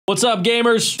What's up,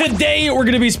 gamers? Today, we're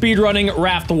gonna be speedrunning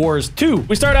Raft Wars 2.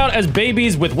 We start out as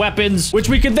babies with weapons, which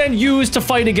we could then use to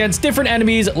fight against different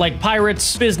enemies like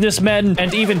pirates, businessmen,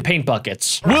 and even paint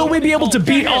buckets. Will we be able to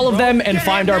beat all of them and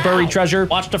find our buried treasure?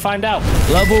 Watch to find out.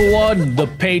 Level 1, the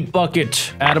paint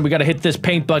bucket. Adam, we gotta hit this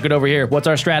paint bucket over here. What's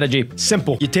our strategy?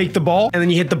 Simple. You take the ball, and then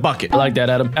you hit the bucket. I like that,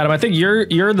 Adam. Adam, I think you're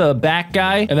the back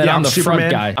guy, and then I'm the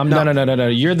Superman. front guy. No.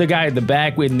 You're the guy in the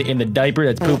back in the diaper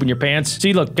that's pooping your pants.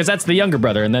 See, look, because that's the younger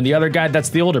brother, and then the other guy, that's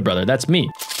the older brother. That's me.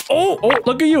 Oh,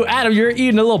 look at you, Adam. You're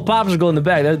eating a little popsicle in the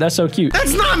back. That's so cute.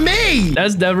 That's not me.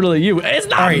 That's definitely you. It's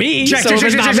not me.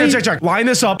 Check. Line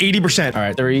this up 80%. All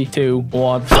right, 3, 2,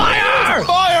 1. Fire!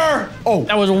 Fire! Oh,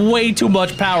 that was way too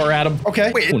much power, Adam.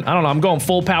 Okay. Wait. I don't know. I'm going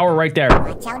full power right there.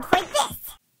 Watch out for this.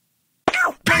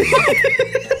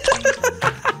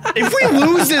 If we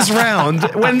lose this round,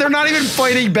 when they're not even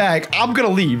fighting back, I'm gonna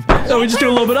leave. So we just do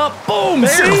a little bit up. Boom. There,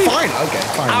 See? fine. Okay,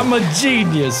 fine. I'm a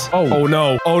genius. Oh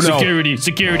no. Oh no.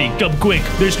 Security, come quick.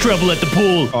 There's trouble at the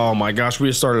pool. Oh my gosh, we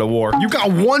just started a war. You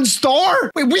got 1 star?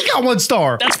 Wait, we got 1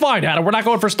 star. That's fine, Adam. We're not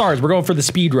going for stars. We're going for the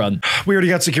speed run. We already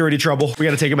got security trouble. We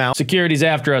gotta take him out. Security's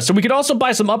after us. So we could also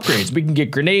buy some upgrades. We can get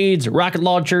grenades, rocket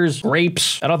launchers,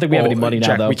 grapes. I don't think we have any money now,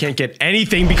 Jack, though. we can't get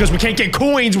anything because we can't get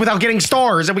coins without getting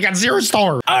stars, and we got 0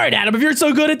 stars. All right, Adam, if you're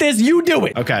so good at this, you do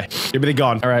it. Okay, give me the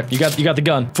gun. All right, you got the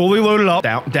gun. Fully loaded up.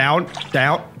 Down.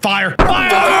 Fire.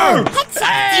 Fire!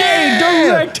 Hey,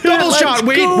 direct hit. double shot.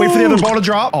 Wait for the other ball to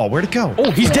drop. Oh, where'd it go? Oh,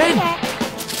 he's dead.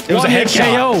 It was a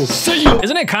headshot. KO. See you.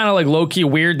 Isn't it kind of like low-key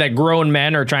weird that grown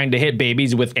men are trying to hit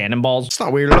babies with cannonballs? It's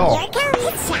not weird at all. Here it comes.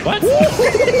 Headshot. What?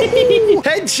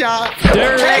 Headshot.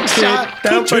 Direct Headshot. hit.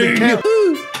 That pretty count.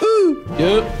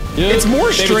 Yep. It's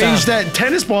more Baby strange time. that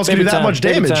tennis balls can do that much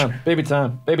damage. Baby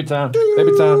time. Look at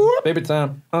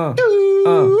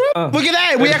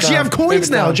that. We actually have coins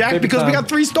now, Jack, because we got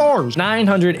 3 stars.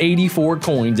 984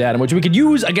 coins, Adam, which we could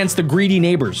use against the greedy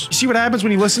neighbors. You see what happens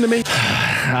when you listen to me?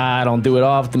 I don't do it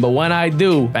often, but when I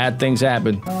do, bad things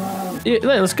happen. Yeah,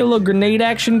 let's get a little grenade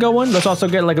action going. Let's also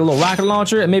get like a little rocket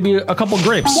launcher and maybe a couple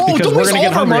grapes because we're gonna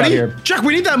get hungry out here. Jack,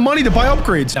 we need that money to buy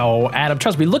upgrades. No, Adam,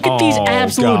 trust me. Look at these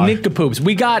absolute nincompoops.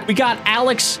 We got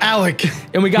Alex, Alec,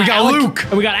 and we got Luke,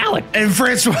 and we got Alec, and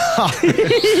Francois.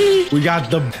 We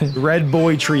got the Red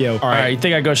Boy trio. All right, you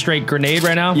think I go straight grenade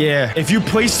right now? Yeah. If you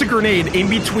place the grenade in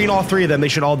between all 3 of them, they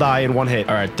should all die in 1 hit.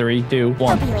 All right, 3, 2,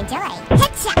 1. Hope you enjoy.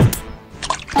 Headshot.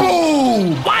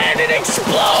 Boom! Why did it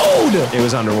explode? It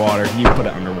was underwater. You put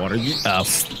it underwater. Oh,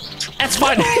 that's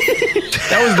fine.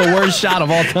 That was the worst shot of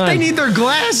all time. They need their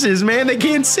glasses, man. They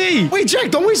can't see. Wait,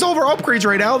 Jack, don't waste all of our upgrades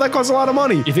right now. That costs a lot of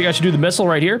money. You think I should do the missile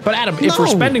right here? But Adam, if we're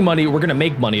spending money, we're gonna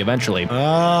make money eventually.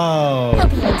 Oh.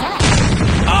 Hope you enjoy.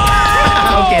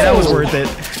 Oh! Okay, that was worth it.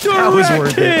 That was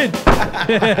worth it.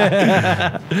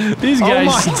 These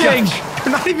guys stink.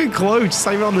 They're not even close. It's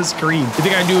not even on the screen. You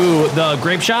think I do the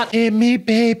grape shot? Hit me,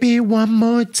 baby, one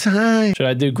more time. Should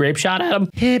I do grape shot, Adam?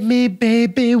 Hit me,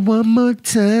 baby, one more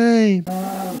time.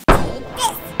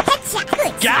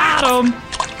 Headshot. Got him.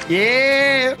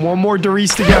 Yeah. One more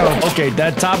Doris to go. Okay,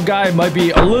 that top guy might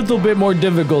be a little bit more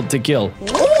difficult to kill.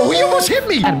 Oh, he almost hit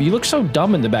me. Adam, you look so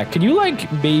dumb in the back. Can you,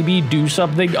 like, maybe do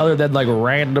something other than, like,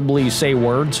 randomly say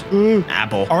words?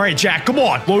 Apple. All right, Jack, come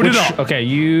on. Load it up. Okay,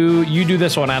 you do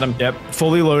this one, Adam. Yep,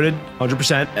 fully loaded,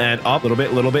 100%, and up, little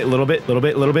bit.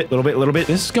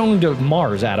 This is going to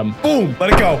Mars, Adam. Boom,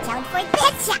 let it go. Watch out for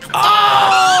headshot.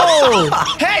 Oh!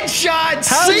 Headshot!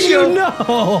 How See do you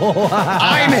know?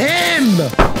 I'm him!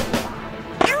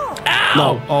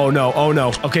 Ow! No. Oh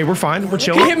no. Okay, we're fine. We're He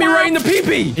chilling. hit me right in the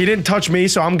pee-pee. He didn't touch me,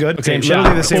 so I'm good. Okay, Same literally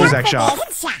shot. the same exact shot.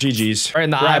 Headshot. GG's. Right in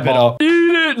the Wrap it eyeball. up. Eat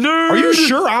it, nerd. Are you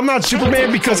sure I'm not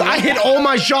Superman? Because I hit all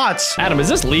my shots. Adam, is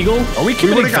this legal? Are we We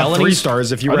committing would have got 3 felonies?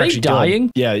 stars if you Are were they actually dying?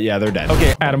 killed. Yeah, they're dead.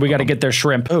 Okay, Adam, we got to get their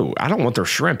shrimp. Oh, I don't want their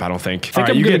shrimp, I don't think. I think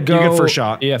I'm gonna go. You get first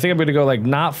shot. Yeah, I think I'm gonna go like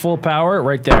not full power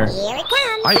right there. Here it comes.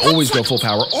 I always go full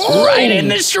power. Oh! Right in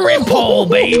the shrimp hole,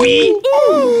 baby.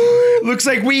 Looks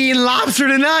like we eat lobster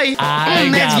tonight.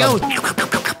 Let's go.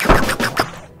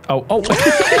 Oh. All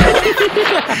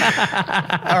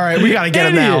right, we gotta get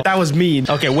him now. That was mean.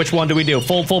 Okay, which one do we do?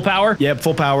 Full power? Yep,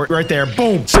 full power. Right there.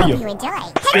 Boom. See Hope you you. enjoy.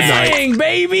 Good night. Dang,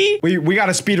 baby. We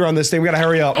gotta speed run this thing. We gotta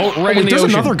hurry up. Oh, right in the there's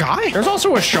ocean. another guy? There's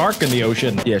also a shark in the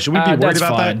ocean. Yeah, should we be worried that's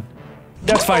about fine.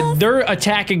 That's fine. They're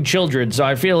attacking children, so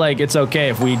I feel like it's okay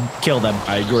if we kill them.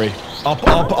 I agree. Up.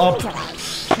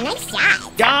 Nice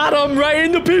shot. Got him right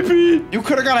in the pee-pee. You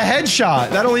could have got a headshot.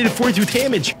 That only did 42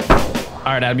 damage. All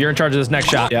right, Adam, you're in charge of this next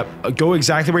shot. Yep. Go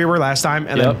exactly where you were last time,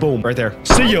 and then Yep. boom, right there.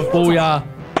 See you. Booyah.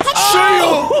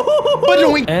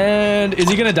 And is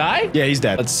he gonna die? Yeah, he's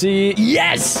dead. Let's see.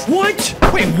 Yes! What?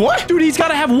 Wait, what? Dude, he's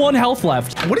gotta have 1 health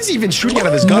left. What is he even shooting out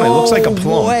of his gun? It looks like a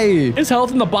plum. Way. His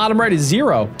health in the bottom right is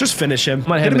 0. Just finish him. I'm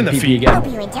gonna Hit him in the feet. again. Hope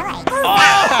you enjoy.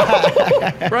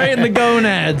 Right in the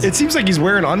gonads. It seems like he's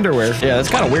wearing underwear. Yeah, that's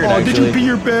kind of weird, Oh, actually. did you pee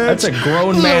your pants? That's a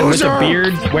grown man with a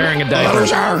beard wearing a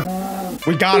diaper.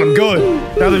 We got him good.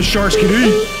 Now the sharks can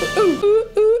eat.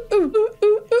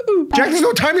 Jack, there's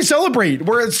no time to celebrate.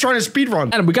 We're trying to speed run.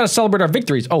 Adam, we gotta celebrate our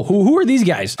victories. Oh, who are these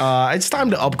guys? It's time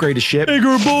to upgrade a ship.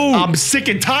 Bigger boom. I'm sick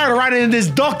and tired of riding in this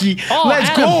ducky. Oh, Let's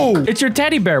Adam, go. It's your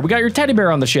teddy bear. We got your teddy bear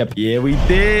on the ship. Yeah, we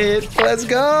did. Let's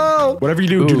go. Whatever you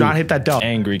do, do Ooh. not hit that duck.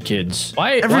 Angry kids.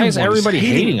 Why is Everyone's everybody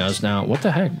hating hating us now? What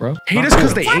the heck, bro? Hate us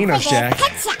because they ain't us, Jack.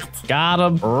 Headshot. Got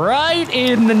him right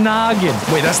in the noggin.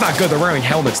 Wait, that's not good. They're wearing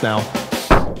helmets now.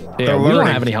 Yeah, we don't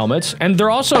have any helmets. And they're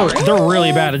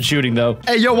really bad at shooting, though.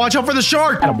 Hey, yo, watch out for the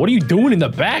shark. Adam, what are you doing in the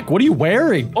back? What are you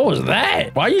wearing? What was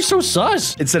that? Why are you so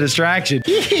sus? It's a distraction.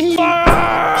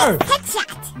 Headshot.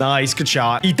 Nice, good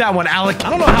shot. Eat that one, Alec.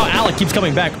 I don't know how Alec keeps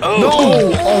coming back. No!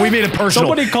 Oh, Oh, we made it personal.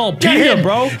 somebody call Get PETA, him,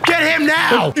 bro. Get him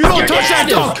now! You don't touch that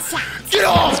duck! Get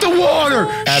off the water!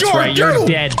 That's Shark, right, you're get him!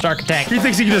 dead. Shark attack. He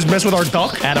thinks he can just mess with our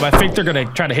duck? Adam, I think they're gonna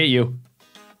try to hit you.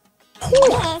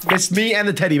 It's me and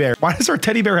the teddy bear. Why does our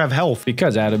teddy bear have health?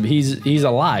 Because, Adam, he's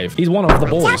alive. He's one of the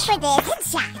Watch boys. for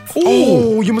this. Headshot.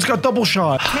 Oh, you almost got double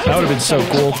shot. That would have been so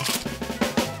cool.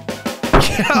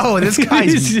 Yo, this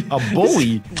guy's a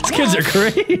bully. These kids are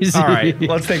crazy. All right,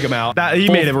 let's take him out. He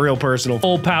made it real personal.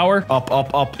 Full power. Up,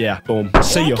 up, up. Yeah, boom.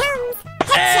 See ya.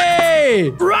 Hey!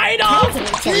 Right off!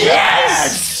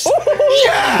 Yes!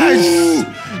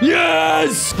 Yes!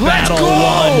 Yes! Let's Battle go!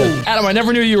 won. Adam, I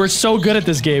never knew you were so good at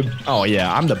this game. Oh,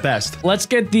 yeah, I'm the best. Let's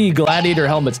get the gladiator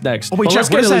helmets next. Oh, wait, But let's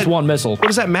Jeff, get what at is least that? one missile. What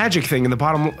is that magic thing in the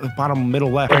bottom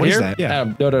middle left? Right What is here? that? Yeah.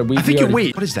 Adam, no, we, I think we you already-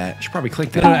 wait. What is that? I should probably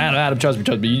click that. No, Adam, trust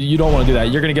me. You don't want to do that.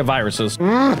 You're gonna get viruses. Do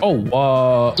we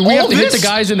All have to hit this? the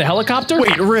guys in the helicopter?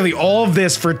 Wait, really? All of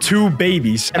this for 2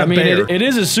 babies and I a mean, bear? it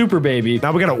is a super baby.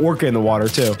 Now we got an orca in the water,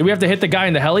 too. Do we have to hit the guy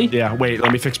in the heli? Yeah, wait,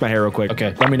 let me fix my hair real quick.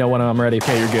 Okay, let me know when I'm ready.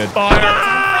 Okay, you're good.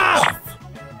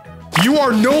 You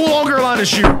are no longer allowed to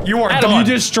shoot. You are Adam, done.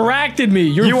 you distracted me.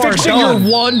 You're You are fixing done.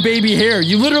 your one baby hair.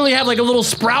 You literally have like a little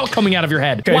sprout coming out of your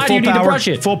head. Okay, Why do you full need to power, brush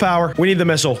it? Full power. We need the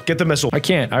missile. Get the missile. I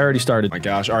can't. I already started. My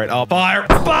gosh. All right, I'll fire.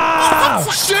 Bah!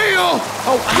 See ya!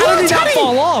 Oh, how did he not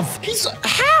fall off? He's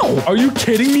how? Are you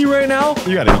kidding me right now?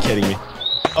 You gotta be kidding me.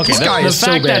 Okay, This guy the is so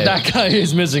fact bad. that guy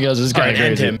is missing us is All kind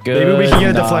right, of end crazy. him. Maybe we can get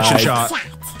a deflection night. shot.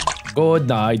 Good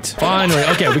night. Finally.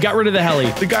 Okay, we got rid of the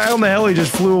heli. The guy on the heli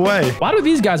just flew away. Why do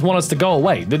these guys want us to go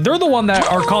away? They're the one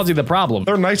that are causing the problem.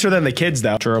 They're nicer than the kids,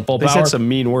 though. True. Full They power. said some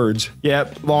mean words.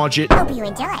 Yep, launch it. Hope you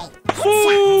enjoy.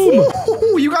 Boom!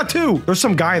 Ooh, you got 2. There's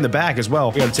some guy in the back as well.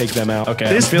 We gotta take them out. Okay,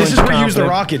 This I'm feeling is where you use the confident.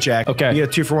 rocket, Jack. Okay. You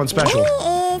get a 2-for-1 special.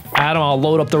 Adam, I'll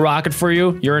load up the rocket for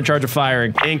you. You're in charge of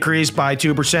firing. Increase by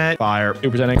 2%. Fire.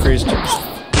 2% increased.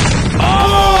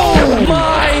 Oh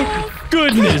my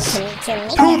goodness!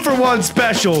 2-for-1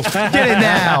 special. Get it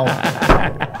now.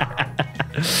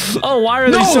 Oh, why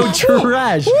are they so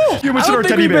trash? You I missed our don't think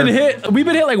teddy we've been bear. hit. We've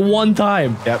been hit like one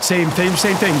time. Yep, same thing.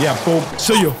 Yeah, boom.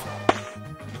 See you.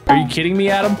 Are you kidding me,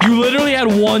 Adam? You literally had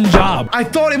one job. I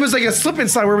thought it was like a slip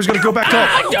and slide where it was gonna go back up.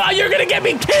 Ah, you're gonna get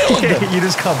me killed. You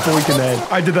just got boinked in the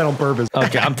head. I did that on purpose.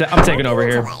 Okay, I'm taking over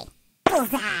here.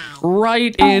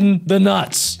 Right in the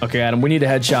nuts. Okay, Adam, we need a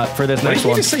headshot for this What next did he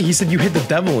one. just say? He said you hit the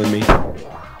devil in me.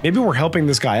 Maybe we're helping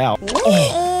this guy out.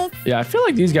 Yeah, I feel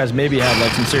like these guys maybe have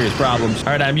like some serious problems. All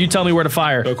right, Adam, you tell me where to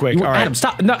fire. Go quick. All right. Adam,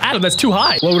 stop. No, Adam, that's too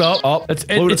high. Load up. Up.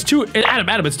 It's too.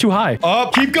 Adam, it's too high.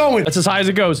 Up. Keep going. That's as high as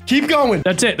it goes. Keep going.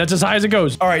 That's it. That's as high as it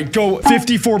goes. All right, go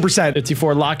 54%.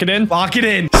 54, lock it in. Lock it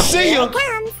in. See ya.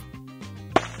 Comes.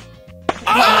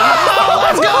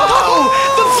 Let's go.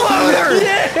 The floater.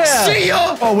 Yeah. See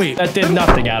ya. Oh, wait. That did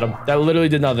nothing, Adam. That literally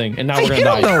did nothing. And now we're gonna hit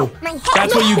him, die. though. My head.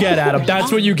 That's what you get, Adam.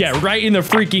 That's what you get. Right in the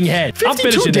freaking head. I'm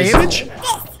 52 finishing this. damage.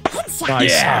 Headshot.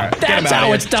 Nice. Yeah, All right, get him that's outta how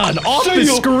here. it's done. Off See the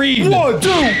ya. screen. 1, 2,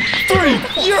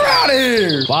 3. You're out of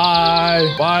here.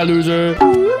 Bye. Bye, loser.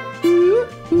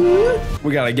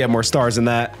 We gotta get more stars than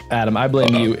that. Adam, I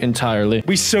blame you entirely.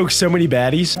 We soaked so many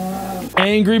baddies.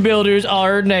 Angry builders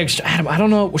are next. Adam, I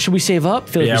don't know. Should we save up?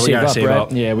 Feel like Yeah, we save gotta up, save right?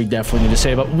 up. Yeah, we definitely need to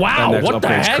save up. Wow, That next what the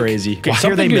upgrade's heck? crazy. Okay, Why are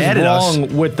something they mad is at us?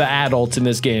 wrong with the adults in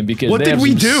this game because What they did have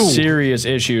we some do? serious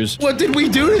issues. What did we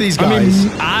do to these I guys?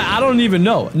 mean, I don't even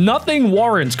know. Nothing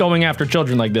warrants going after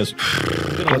children like this.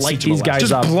 Light these guys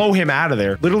Just up. blow him out of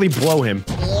there. Literally blow him.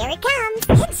 Here it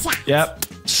comes. Headshot. Yep.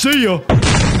 See ya.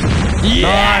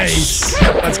 Yes! Nice.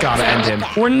 That's gotta end him.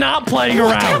 We're not playing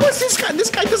around. How is this guy? This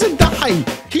guy doesn't die.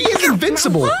 He is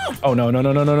invincible. Oh, no.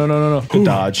 Good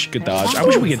dodge. Good dodge. I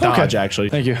wish we could dodge, actually.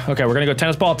 Thank you. Okay, we're gonna go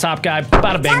tennis ball, top guy.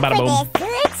 Bada bing, bada boom.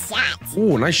 Good shot.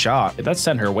 Ooh, nice shot. That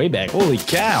sent her way back. Holy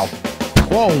cow.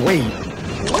 Whoa, wait.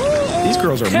 These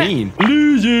girls are mean.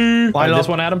 Loser. Line This up.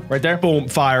 one, Adam, right there. Boom,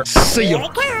 fire. See Here ya.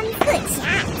 it comes. Good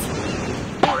shot.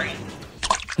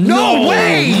 No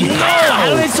way! No! How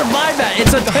do they survive that?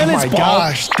 It's a Oh tennis my ball.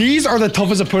 gosh. These are the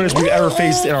toughest opponents we've ever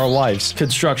faced in our lives.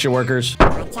 Construction workers.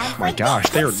 Oh my gosh,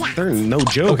 they're no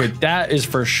joke. Okay, that is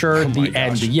for sure the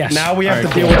end. Yes. Now we have All to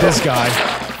right, deal with this guy.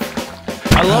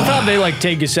 I love how they like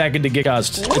take a second to get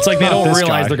cussed. It's like they Not don't this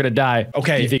realize guy. they're gonna die.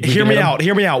 Okay, You think we hear can me hit 'em? out.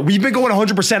 Hear me out. We've been going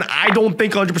 100%. I don't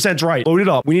think 100% is right. Load it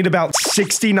up. We need about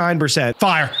 69%.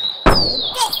 Fire.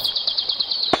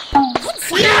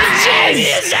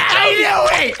 Yes! I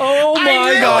knew it! Oh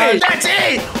my god. That's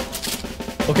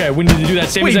it! Okay, we need to do that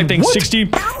same Wait, exact thing. what? 60.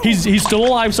 He's still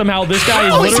alive somehow. This guy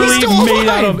How is is he literally still made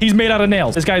out alive? of. He's made out of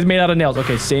nails. This guy's made out of nails.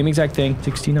 Okay, same exact thing.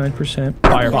 69%.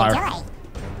 Fire. Enjoy.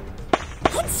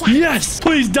 Yes!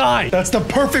 Please die. That's the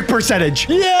perfect percentage.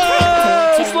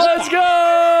 Yes! Let's go!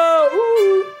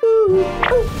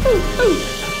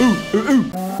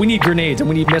 We need grenades and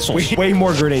we need missiles. Way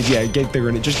more grenades. Yeah, get the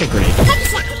grenade. Just get grenades. Good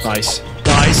shot. Nice.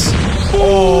 Nice.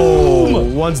 Oh,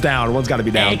 one's down. One's got to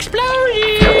be down.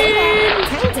 Explosion!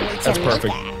 Time to meet That's your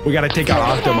perfect. maker. We got to take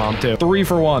out Octomom, too. 3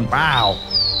 for 1. Wow.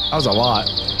 That was a lot.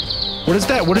 What is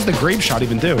that? What does the grape shot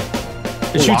even do?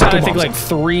 It shoots out, I think, Octomom's- like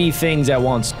 3 things at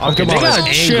once. Okay, they Octomom gotta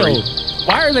is chill. angry.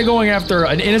 Why are they going after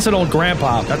an innocent old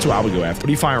grandpa? That's what I would go after. What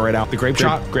are you firing right now? The grape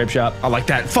shot? Grape shot. I like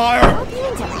that. Fire! Hope you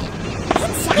enjoy.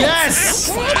 Good shot. Yes!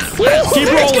 Good shot. Keep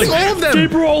Let's rolling. get all of them.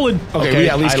 Keep rolling. Okay, we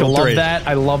at least I killed love 3. that.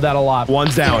 I love that a lot.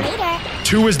 One's down. Later.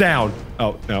 2 is down.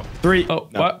 Oh, no. 3. Oh,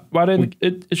 no. why didn't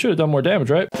it? It should have done more damage,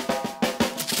 right?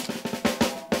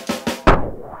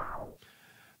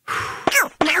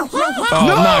 Oh,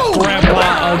 No! not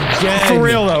Grandpa again. For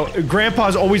real, though.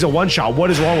 Grandpa's always a one-shot. What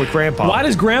is wrong with Grandpa? Why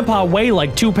does Grandpa weigh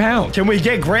like 2 pounds? Can we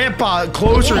get Grandpa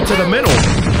closer to the middle?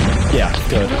 Yeah,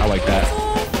 good. I like that.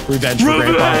 Revenge for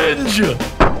Grandpa.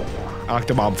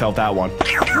 Octomom felt that one.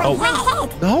 Oh.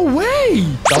 No way!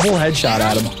 Double headshot,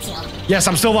 Adam. Yes,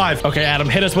 I'm still alive. Okay, Adam,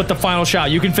 hit us with the final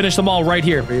shot. You can finish them all right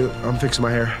here. I'm fixing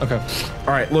my hair. Okay.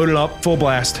 All right, load it up. Full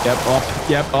blast. Yep, up.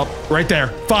 Yep, up. Right there.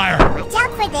 Fire. Watch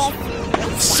out for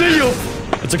this. See you.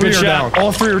 It's a 3 good are shot. down.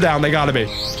 All 3 are down. They gotta be.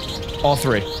 All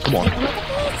 3. Come on.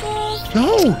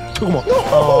 No. Come on.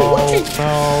 No. No, This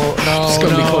is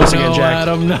gonna be close again, Jack.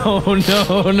 Adam, no.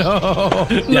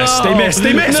 Yes, they missed.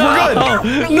 They missed. We're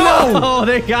good. No,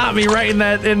 they got me right in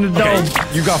the dome.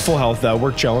 You got full health though.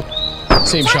 We're chilling.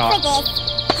 Same Watch out shot. for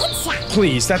this. Good shot.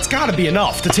 Please, that's gotta be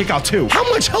enough to take out 2. How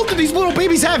much health do these little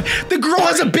babies have? The girl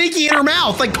has a biggie in her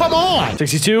mouth. Like, come on.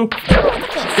 62. 15.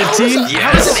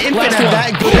 How does an infant Last have one.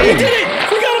 that good? We did it.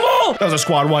 We got them all. That was a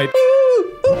squad wipe.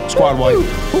 Squad wipe.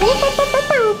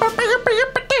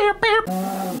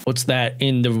 What's that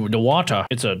in the water?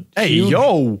 It's a Hey, huge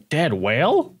yo. dead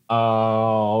whale?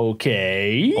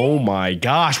 Okay. Oh my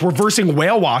gosh. We're versing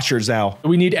whale watchers now. Do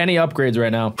we need any upgrades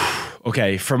right now?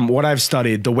 Okay, from what I've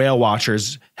studied, the whale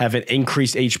watchers have an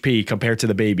increased HP compared to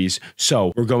the babies.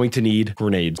 So we're going to need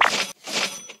grenades.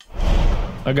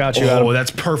 I got you, Oh, Adam. that's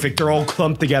perfect. They're all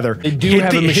clumped together. They do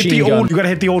have a machine hit the gun. old. You gotta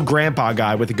hit the old grandpa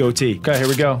guy with the goatee. Okay, here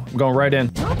we go. I'm going right in.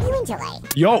 Hope you enjoy.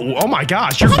 Yo, oh my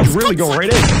gosh, you're really going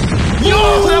right in.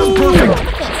 Yo, that was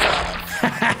perfect.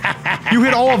 You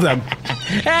hit all of them.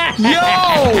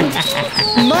 Yo,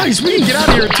 nice. We can get out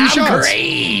of here in 2 shots.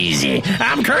 Crazy.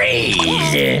 I'm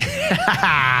crazy.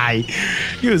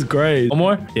 He was great. One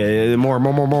more? Yeah,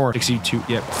 more. 62.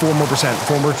 Yeah, 4 more percent.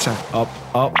 4 more percent. Up.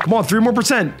 Come on, 3 more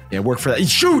percent. Yeah, work for that.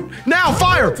 Shoot now,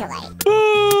 fire. Enjoy.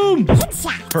 Boom. Good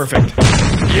shot. Perfect.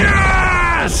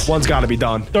 Yes. One's got to be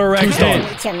done. Direct hit.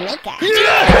 Meet your maker.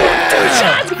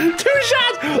 Yeah! 2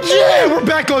 shots. Yeah, we're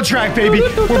back on track, baby.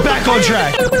 We're back on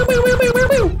track.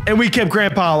 And we kept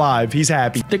Grandpa alive. He's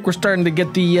happy. I think we're starting to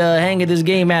get the hang of this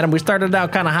game, Adam. We started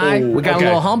out kind of high. Oh, We got okay. a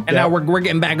little hump, and Yeah. now we're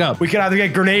getting back up. We can either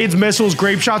get grenades, missiles,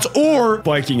 grape shots, or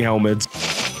Viking helmets.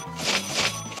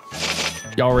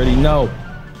 You already know.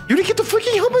 You didn't get the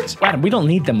freaking helmets? Adam, we don't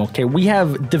need them, okay? We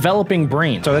have developing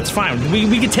brain, so that's fine.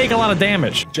 We can take a lot of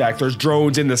damage. Jack, there's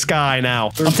drones in the sky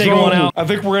now. I'm taking one out. I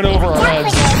think we're in over our Watch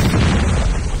out heads.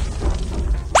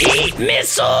 for Eat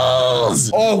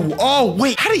missiles! Oh,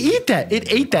 wait. How did it eat that?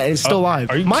 It ate that and it's still alive.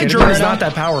 Are you My kidding drone me is right not now?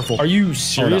 that powerful. Are you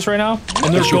serious right now?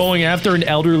 And they're going after an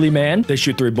elderly man? They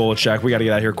shoot 3 bullets, Jack. We gotta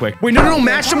get out of here quick. Wait, no.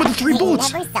 Match them with the 3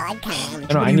 bullets. Never saw it coming.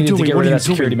 No, I needed to get rid of that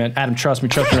security man. Adam, trust me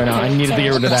right now. I needed to get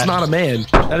rid of That's that. not a man.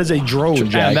 That is a drone,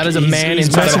 Jack. Adam, that is a man He's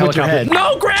inside a messing with your helicopter.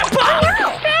 head. No,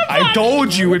 Grandpa! I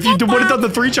told you, if you would have done the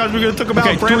 3 shots, we could have took him out.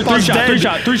 Okay, Grandpa's dead.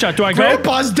 three shot. Do I go?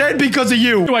 Grandpa's dead because of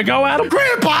you. Do I go, Adam?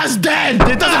 Grandpa's dead.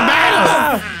 It doesn't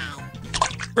matter.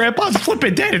 Grandpa's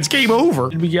flipping dead. It's game over.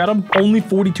 Did we get him? Only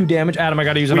 42 damage. Adam, I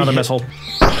gotta use another hit- missile.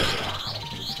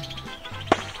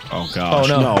 Oh gosh.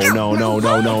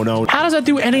 Oh, No. How does that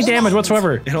do any damage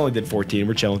whatsoever? It only did 14.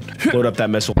 We're chilling. Load up that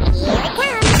missile. Here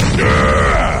it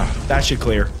comes. That should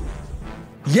clear.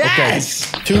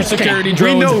 Yes. 2 security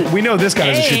drones. We know this guy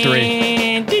doesn't shoot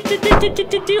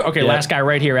 3. Okay, last guy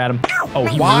right here, Adam. Oh,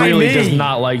 he Why really me? does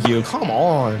not like you. Come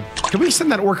on. Can we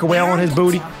send that orca whale on his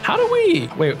booty? How do we...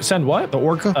 Wait, send what? The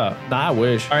orca? Nah, I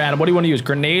wish. All right, Adam, what do you want to use?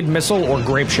 Grenade, missile, or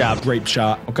grape shot? Grape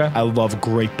shot. Okay. I love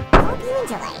grape. Hope you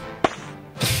enjoy.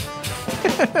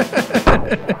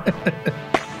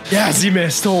 Yes, he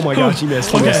missed. Oh my gosh, he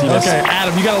missed. Okay,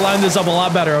 Adam, you gotta line this up a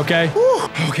lot better, okay?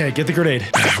 Okay, get the grenade.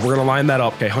 We're gonna line that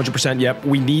up. Okay, 100%. Yep,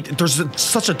 we need. There's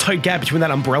such a tight gap between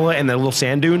that umbrella and that little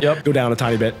sand dune. Yep. Go down a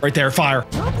tiny bit. Right there, fire.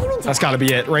 Hope you enjoy. That's gotta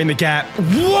be it. Right in the gap.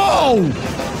 Whoa!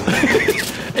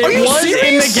 It you was in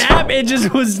serious? the gap, it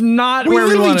just was not We where we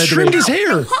literally wanted it to trimmed be. his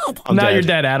hair. I'm Now dead. you're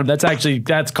dead, Adam.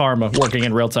 That's karma working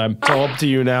in real time. So up to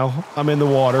you now. I'm in the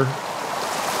water.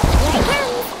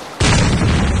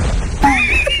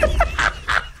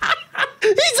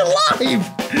 He's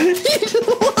alive! He's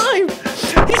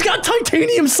alive! He's got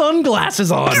titanium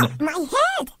sunglasses on! My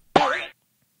head.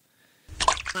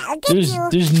 I'll get you.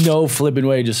 There's no flipping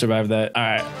way to survive that.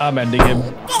 Alright, I'm ending him.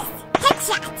 This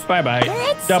headshot. Bye-bye.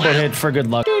 Good Double shot. hit for good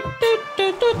luck.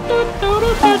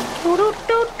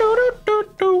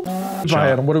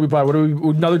 Buy Adam. What do we buy?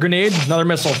 Another grenade? Another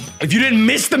missile. If you didn't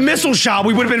miss the missile shot,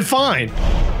 we would have been fine.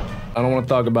 I don't want to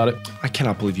talk about it. I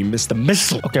cannot believe you missed the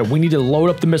missile. Okay, we need to load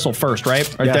up the missile first, right?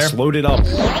 Right Yes, there. load it up.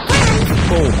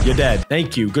 Boom, you're dead.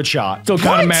 Thank you. Good shot. Still kind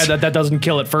What? of mad that that doesn't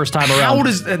kill it first time How around.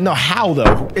 does no? How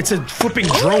though? It's a flipping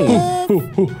drone.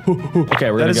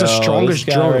 Okay, we're That gonna is the go strongest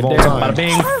this guy drone right of all there. time. Bada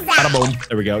bing, bada boom.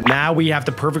 There we go. Now we have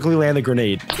to perfectly land the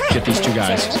grenade. Get these 2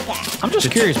 guys. I'm just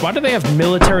curious, why do they have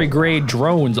military grade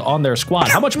drones on their squad?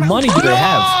 How much money do they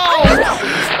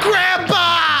have?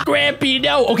 Grandpa! Grampy,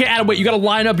 no. Okay, Adam, wait, you gotta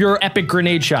line up your epic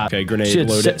grenade shot. Okay, grenade, Shit,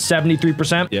 load it.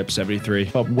 73%? Yep, 73.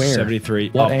 But where? 73.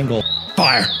 What Up. angle?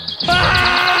 Fire.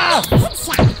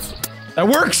 Headshot. That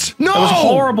works. No. That was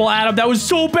horrible, Adam. That was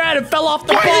so bad. It fell off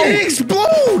the Why did it boat.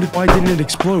 explode? Why didn't it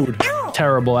explode?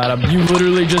 Terrible, Adam. You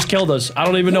literally just killed us. I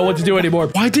don't even know what to do anymore.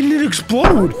 Why didn't it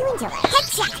explode? You enjoy.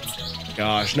 Headshot.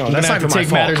 Gosh, no, I'm that's gonna not have to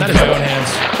even my take fault. matters That into is my own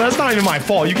hands. That's not even my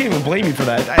fault. You can't even blame me for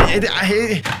that.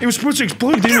 It was supposed to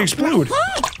explode. It didn't explode.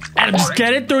 Adam, just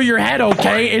get it through your head,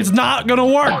 okay? It's not gonna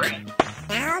work.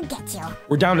 I'll get you.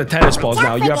 We're down to tennis balls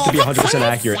now. You have to be 100%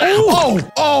 accurate.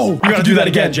 Oh! You gotta do that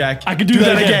again, Jack. I can do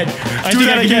that again. Do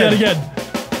that again.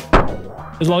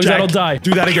 As long as I Jack, don't die.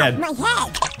 do that again. My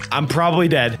head. I'm probably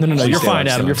dead. No, you're fine,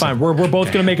 Adam. You're fine. We're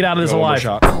both gonna make it out of this One more alive.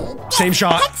 shot. Same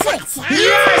shot. Headshot.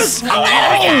 Yes!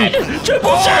 Oh!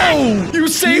 Triple shot! You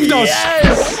saved us.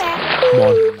 Yes! Come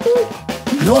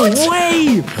on. No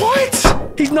way!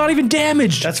 What? He's not even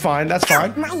damaged. That's fine. That's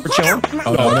fine. My We're chilling. head.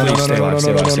 Oh, My please stay alive,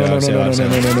 stay alive, stay alive, stay alive, stay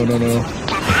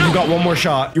alive. You got one more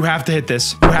shot. You have to hit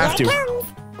this. You have Here to. it comes.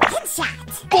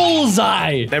 Headshot.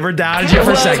 Bullseye! Never doubted you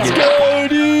for a second. Go,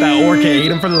 dude! That orca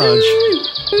ate him for lunch.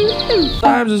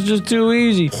 Sometimes it's just too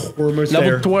easy. We're almost Level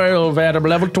there. 12, Adam.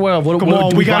 Level 12. What, Come what, on,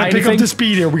 do we buy gotta pick up anything? the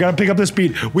speed here. We gotta pick up the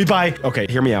speed. We buy. Okay,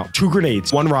 hear me out. 2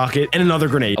 grenades, 1 rocket, and another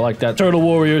grenade. I like that. Turtle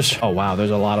warriors. Oh, wow.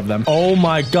 There's a lot of them. Oh,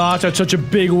 my gosh. That's such a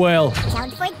big whale.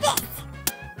 Sound for this.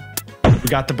 We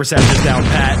got the percentages down,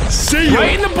 Pat. See you.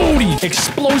 Right in the booty.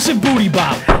 Explosive booty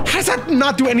bop. How does that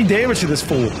not do any damage to this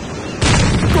fool?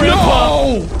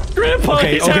 Grandpa. No! Grandpa,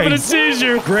 Okay, he's okay. having a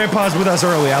seizure. Grandpa's with us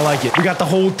early. I like it. We got the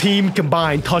whole team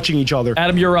combined touching each other.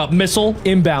 Adam, you're up. Missile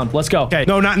inbound. Let's go. Okay.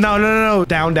 No. Down.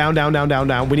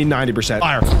 We need 90%.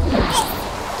 Fire.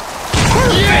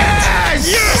 Yes!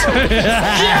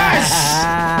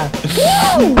 Yes!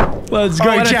 Woo! Let's go.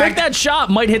 All right, And I Jack. think that shot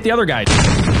might hit the other guy.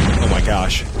 Oh my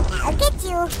gosh. I'll get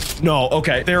you. No,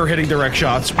 okay. They're hitting direct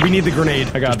shots. We need the grenade.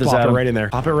 I got Just this, pop Adam. it right in there.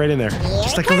 Pop it right in there.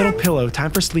 Just like a little pillow. Time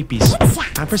for sleepies.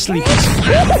 Time for sleepies.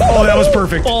 Headshot. Oh, that was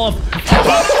perfect. Off.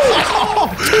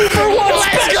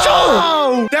 Let's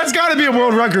go! That's got to be a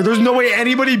world record. There's no way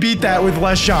anybody beat that with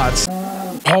less shots.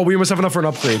 Oh, we almost have enough for an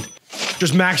upgrade.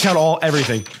 Just max out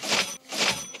everything.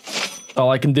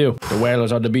 all I can do. The whale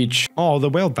is on the beach. Oh, the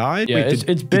whale died? Yeah, Wait,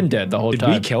 it's been dead the whole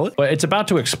time. Did we kill it? But it's about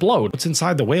to explode. What's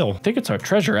inside the whale? I think it's our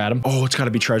treasure, Adam. Oh, it's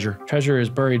gotta be treasure. Treasure is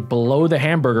buried below the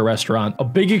hamburger restaurant. A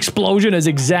big explosion is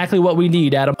exactly what we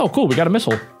need, Adam. Oh, cool. We got a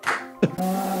missile.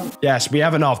 Yes, we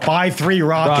have enough. Buy 3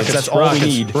 rockets. That's all we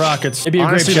need. Rockets. It'd be a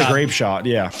Honestly, grape shot. the grape shot.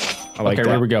 Yeah. I like Okay,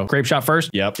 that. here we go. Grape shot first.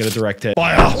 Yep, get a direct hit.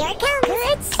 Fire! Here it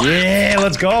comes. Yeah,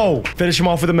 let's go. Finish him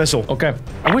off with a missile. Okay.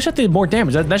 I wish that did more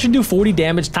damage. That should do 40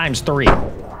 damage times 3.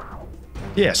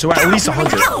 Yeah, so at least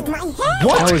 100. My head.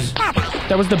 What?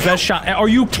 That was the best shot. Are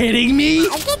you kidding me?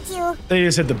 I'll get you. They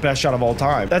just hit the best shot of all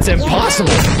time. That's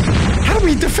impossible. How do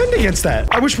we defend against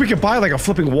that? I wish we could buy like a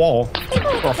flipping wall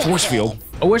or a force field.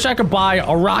 I wish I could buy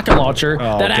a rocket launcher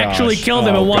that actually killed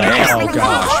them in one hit. Oh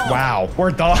gosh, wow. We're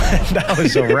done. That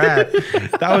was a wrap.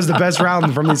 That was the best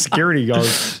round from these security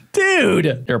guards.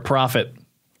 Dude, you're a prophet.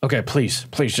 Okay, please,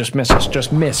 just miss us.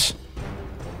 Just miss.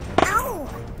 Ow.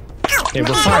 Hey,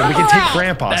 we're fine. We can take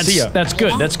Grandpa. See ya. That's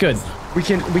good. That's good. We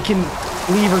can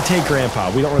leave or take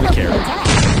Grandpa. We don't really care.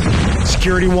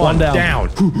 Security one down.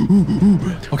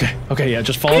 Okay, yeah,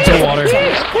 just fall into the water.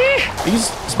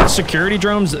 These security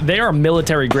drones, they are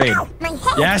military grade. My head.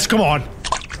 Yes, come on.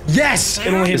 Yes, it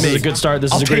only hit This me. is a good start.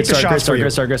 This is I'll a great take the start. Great shots for start.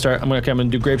 you. Great start. I'm gonna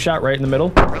do grape shot right in the middle.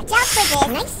 Watch out for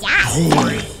this.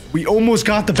 Nice shot. We almost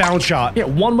got the bounce shot. Yeah,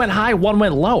 one went high, one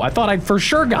went low. I thought I for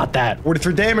sure got that.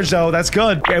 43 damage though. That's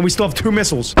good. And we still have 2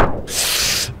 missiles.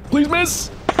 Please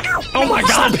miss. Oh my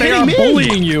God, they hitting are me.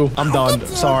 bullying you. I'm done.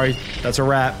 Sorry. That's a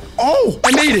wrap. Oh,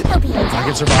 I made it. If I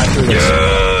can survive through this.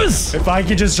 Yes! If I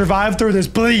can just survive through this,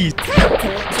 please.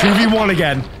 2v1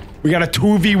 again. We got a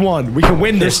 2v1. We can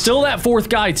win There's this. still that 4th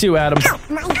guy too, Adam. My head.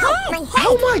 My head.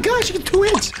 Oh my gosh, you get 2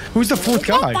 hits. Who's the 4th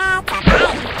guy?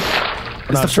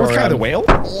 Is the 4th guy the whale?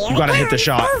 You gotta hit the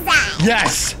shot.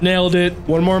 Yes. Nailed it.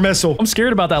 One more missile. I'm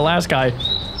scared about that last guy.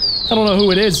 I don't know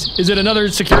who it is. Is it another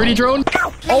security drone?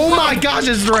 Oh my gosh,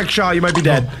 it's a direct shot. You might be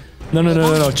dead. No.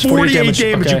 Just 48 damage.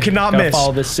 damage. Okay, You cannot gotta miss.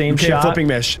 Follow this same You can't shot. flipping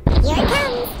miss. Here it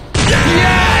comes.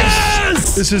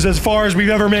 Yes! This is as far as we've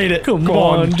ever made it. Come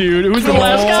on, dude. Who's the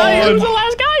last guy? Who's the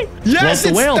last guy? Yes,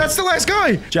 the whale. that's the last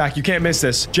guy. Jack, you can't miss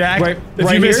this. Jack, Right- if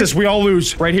right you miss here? this, we all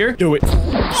lose. Right here? Do it.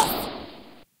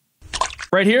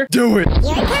 Right here? Do it. Here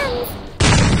it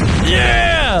comes.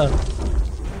 Yeah!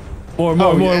 More.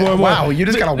 Wow, you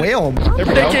just gotta whale him. There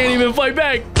we They go. can't even fight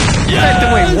back.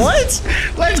 Wait, what?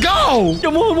 Let's go.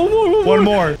 Come on, One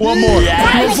more. One more.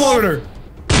 Yes. One floater.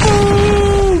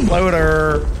 Boom.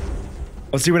 Floater.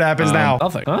 Let's see what happens now.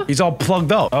 Nothing. Huh? He's all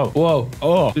plugged up. Oh, whoa.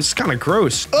 Oh, this is kind of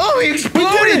gross. Oh, he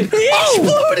exploded. He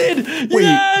exploded! Wait,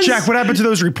 Yes! Jack, what happened to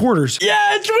those reporters?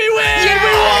 Yes, we win!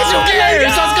 Yes, who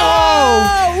cares? Let's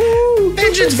go!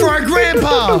 Engines for our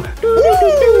grandpa!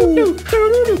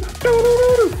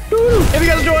 If you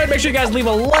guys enjoyed, make sure you guys leave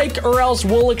a like or else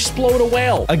we'll explode a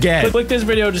whale. Again. Click this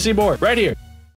video to see more. Right here.